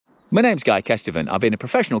My name's Guy Kestevan. I've been a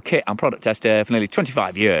professional kit and product tester for nearly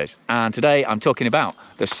 25 years, and today I'm talking about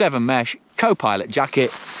the 7 mesh Copilot jacket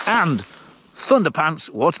and Thunderpants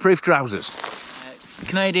waterproof trousers.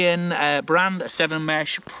 Canadian brand, a 7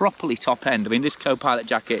 mesh, properly top end. I mean, this Copilot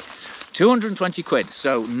jacket, 220 quid,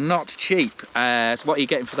 so not cheap. So what are you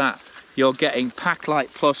getting for that? You're getting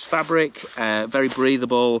Pack-Lite Plus fabric, very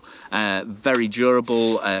breathable, very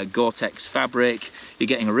durable Gore-Tex fabric. You're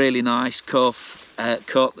getting a really nice cuff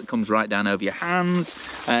cut that comes right down over your hands.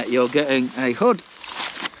 You're getting a hood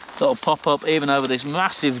that'll pop up even over this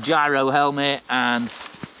massive gyro helmet, and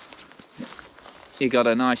you got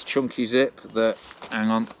a nice chunky zip that, hang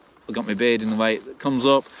on, I've got my beard in the way, that comes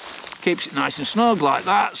up, keeps it nice and snug like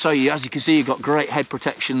that. So as you can see, you've got great head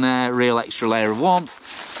protection there, real extra layer of warmth.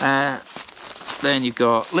 Then you've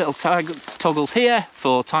got little toggles here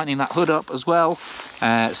for tightening that hood up as well.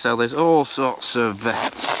 So there's all sorts of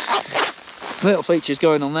little features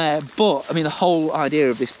going on there. But I mean, the whole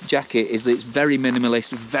idea of this jacket is that it's very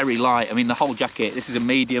minimalist, very light. I mean, the whole jacket, this is a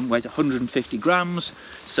medium, weighs 150 grams,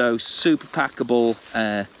 so super packable,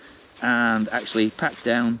 and actually packs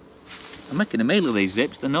down. I'm making a meal of these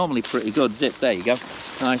zips. They're normally pretty good. Zip, there you go,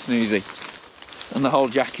 nice and easy. And the whole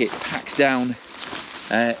jacket packs down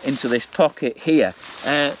into this pocket here.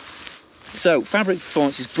 So fabric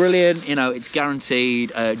performance is brilliant. You know, it's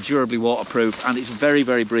guaranteed durably waterproof, and it's very,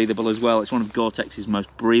 very breathable as well. It's one of Gore-Tex's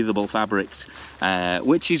most breathable fabrics,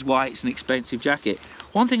 which is why it's an expensive jacket.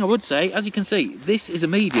 One thing I would say, as you can see, this is a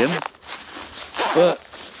medium, but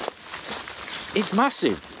it's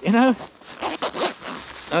massive, you know.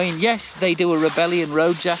 I mean, yes, they do a Rebellion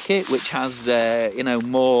road jacket, which has, you know,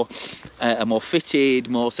 a more fitted,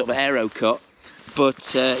 more sort of aero cut.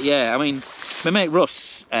 But yeah, I mean, my mate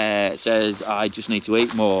Russ says I just need to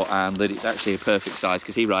eat more, and that it's actually a perfect size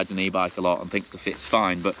because he rides an e-bike a lot and thinks the fit's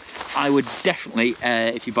fine. But I would definitely,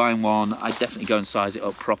 if you're buying one, I'd definitely go and size it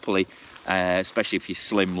up properly, especially if you're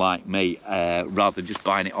slim like me, rather than just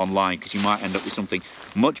buying it online, because you might end up with something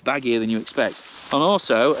much baggier than you expect. And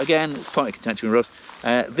also, again, point of contention with Russ,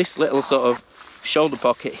 this little sort of shoulder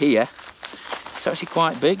pocket here, it's actually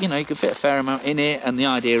quite big. You know, you can fit a fair amount in it, and the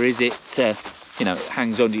idea is it, you know, it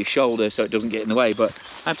hangs under your shoulder so it doesn't get in the way. But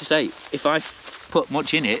I have to say, if I put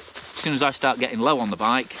much in it, as soon as I start getting low on the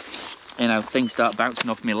bike, you know, things start bouncing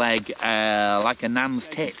off my leg like a nan's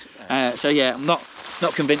tit. So yeah, I'm not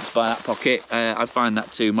convinced by that pocket. I find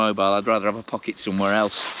that too mobile. I'd rather have a pocket somewhere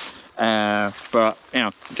else. But you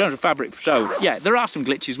know, in terms of fabric, so yeah, there are some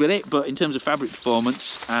glitches with it, but in terms of fabric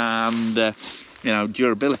performance and you know,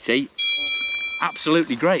 durability,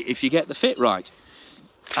 absolutely great if you get the fit right.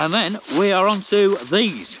 And then we are on to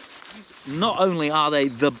these. Not only are they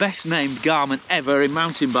the best named garment ever in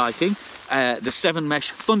mountain biking, the 7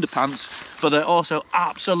 mesh Thunderpants, but they're also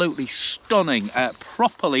absolutely stunning,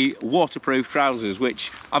 properly waterproof trousers, which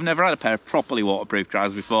I've never had a pair of properly waterproof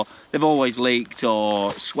trousers before. They've always leaked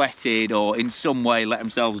or sweated or in some way let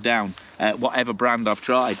themselves down, whatever brand I've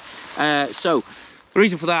tried. So the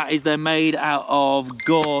reason for that is they're made out of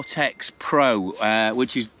Gore-Tex Pro,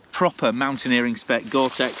 which is proper mountaineering spec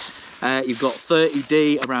Gore-Tex. You've got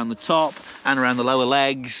 30D around the top and around the lower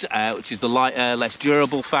legs, which is the lighter, less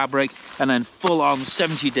durable fabric, and then full-on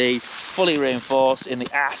 70D, fully reinforced in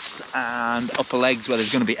the ass and upper legs where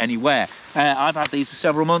there's going to be any wear. I've had these for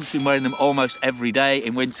several months, been wearing them almost every day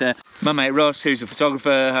in winter. My mate Russ, who's a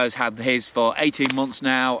photographer, has had his for 18 months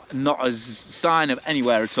now, not a sign of any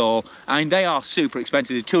wear at all. I mean, they are super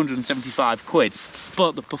expensive, they're 275 quid.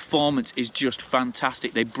 But the performance is just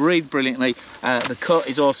fantastic. They breathe brilliantly. The cut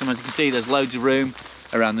is awesome. As you can see, there's loads of room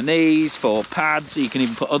around the knees for pads. You can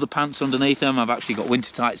even put other pants underneath them. I've actually got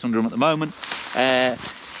winter tights under them at the moment.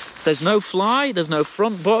 There's no fly, there's no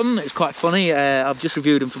front button. It's quite funny. I've just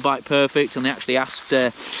reviewed them for Bike Perfect, and they actually asked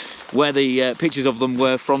where the pictures of them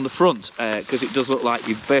were from the front, because it does look like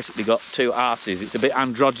you've basically got two arses. It's a bit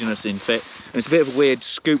androgynous in fit, and it's a bit of a weird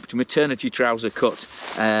scooped maternity trouser cut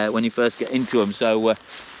when you first get into them. So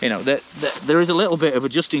you know, there is a little bit of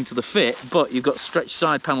adjusting to the fit, but you've got stretched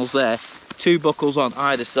side panels there, 2 buckles on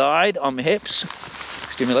either side on my hips.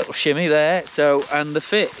 Just do me a little shimmy there. So, and the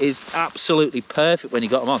fit is absolutely perfect when you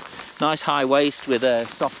got them on. Nice high waist with a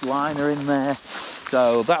soft liner in there,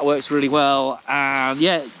 so that works really well. And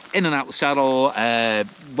yeah, in and out the saddle,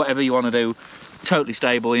 whatever you want to do, totally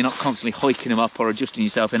stable. You're not constantly hoiking them up or adjusting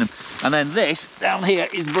yourself in them. And then this down here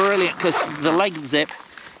is brilliant because the leg zip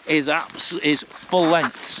is full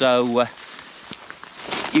length, so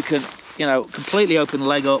you can, you know, completely open the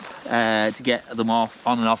leg up to get them off,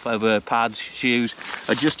 on and off over pads, shoes.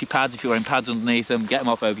 Adjust your pads if you're wearing pads underneath them, get them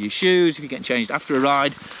off over your shoes if you're getting changed after a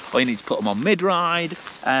ride, or you need to put them on mid-ride.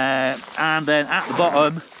 And then at the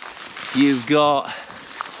bottom you've got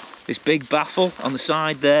this big baffle on the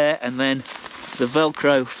side there, and then the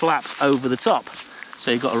Velcro flaps over the top.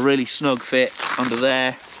 So you've got a really snug fit under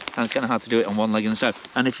there, and it's kind of hard to do it on one leg and so.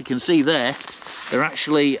 And if you can see there, they're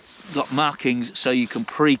actually got markings so you can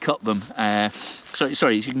pre-cut them.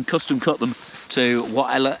 Sorry, you can custom cut them to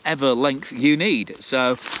whatever length you need.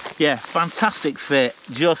 So yeah, fantastic fit.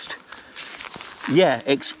 Just, yeah,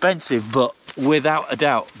 expensive, but without a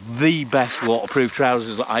doubt the best waterproof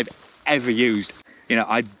trousers that I've ever used. You know,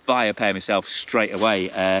 I'd buy a pair myself straight away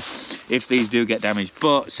if these do get damaged.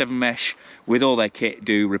 But 7 Mesh, with all their kit,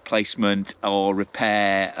 do replacement or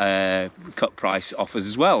repair cut price offers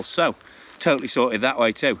as well. So totally sorted that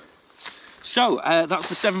way too. So that's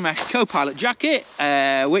the 7 Mesh Copilot jacket,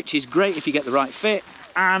 which is great if you get the right fit,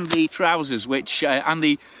 and the trousers, which and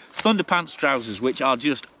the Thunderpants trousers, which are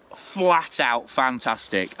just flat out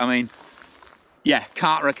fantastic. I mean, yeah,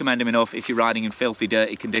 can't recommend them enough if you're riding in filthy,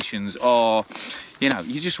 dirty conditions, or, you know,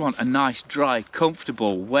 you just want a nice, dry,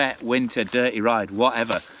 comfortable, wet, winter, dirty ride,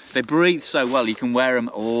 whatever. They breathe so well, you can wear them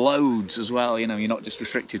loads as well. You know, you're not just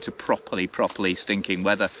restricted to properly stinking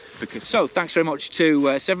weather. So thanks very much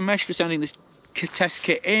to 7 Mesh for sending this test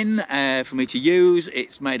kit in for me to use.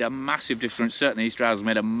 It's made a massive difference. Certainly these trousers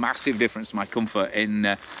made a massive difference to my comfort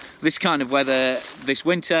in this kind of weather this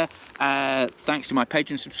winter. Thanks to my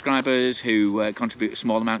Patreon subscribers who contribute a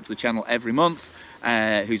small amount to the channel every month,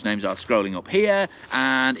 whose names are scrolling up here.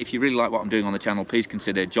 And if you really like what I'm doing on the channel, please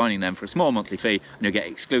consider joining them for a small monthly fee, and you'll get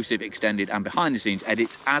exclusive, extended and behind the scenes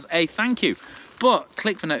edits as a thank you. But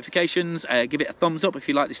click for notifications, give it a thumbs up if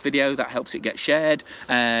you like this video, that helps it get shared.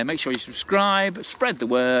 Make sure you subscribe, spread the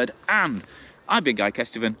word, and I've been Guy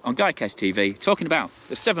Kesteven on Guy Kest TV, talking about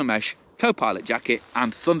the 7 Mesh Copilot jacket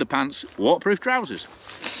and Thunderpants waterproof trousers.